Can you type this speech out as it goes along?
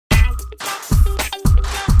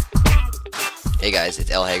Hey guys, it's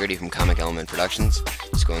L. Haggerty from Comic Element Productions,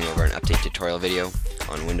 just going over an update tutorial video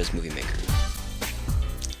on Windows Movie Maker.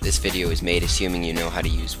 This video is made assuming you know how to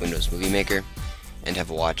use Windows Movie Maker and have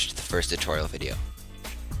watched the first tutorial video.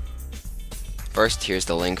 First, here's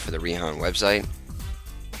the link for the Rehan website.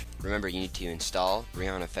 Remember, you need to install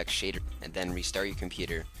Rehan Effects Shader and then restart your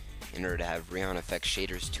computer in order to have Rehan Effects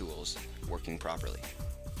Shader's tools working properly.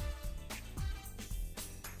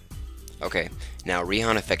 Okay, now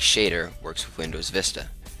Rehan Effects Shader works with Windows Vista.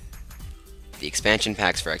 The expansion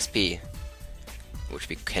packs for XP, which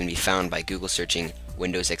can be found by Google searching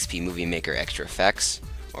Windows XP Movie Maker Extra Effects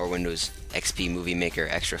or Windows XP Movie Maker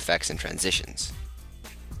Extra Effects and Transitions.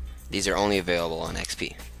 These are only available on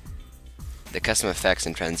XP. The custom effects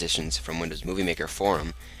and transitions from Windows Movie Maker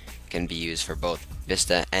forum can be used for both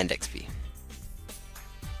Vista and XP.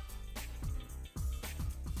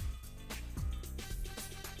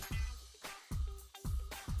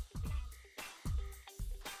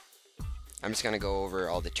 I'm just going to go over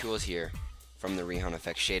all the tools here from the Rehan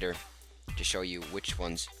Effects Shader to show you which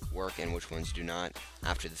ones work and which ones do not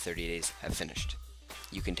after the 30 days have finished.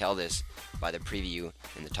 You can tell this by the preview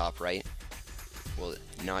in the top right will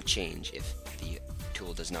not change if the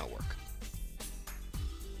tool does not work.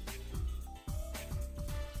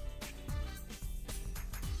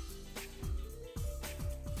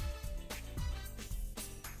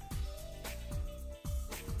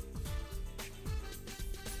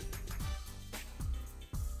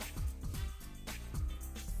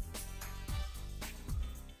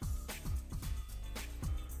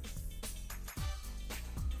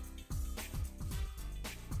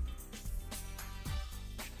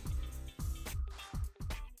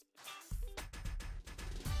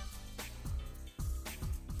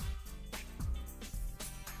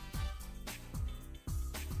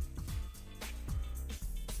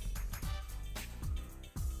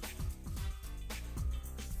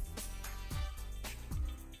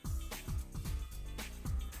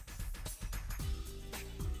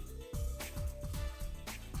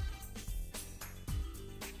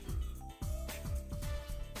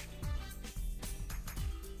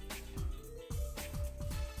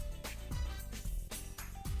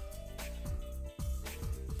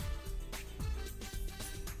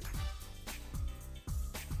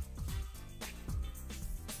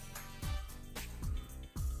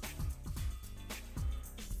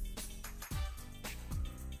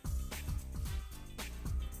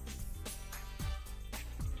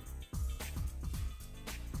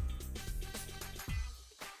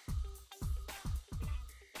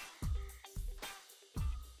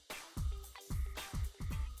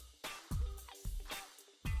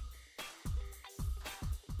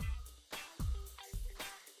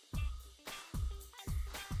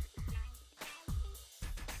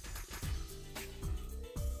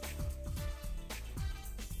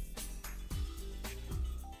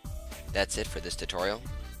 That's it for this tutorial.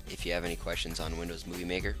 If you have any questions on Windows Movie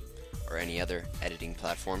Maker or any other editing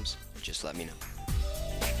platforms, just let me know.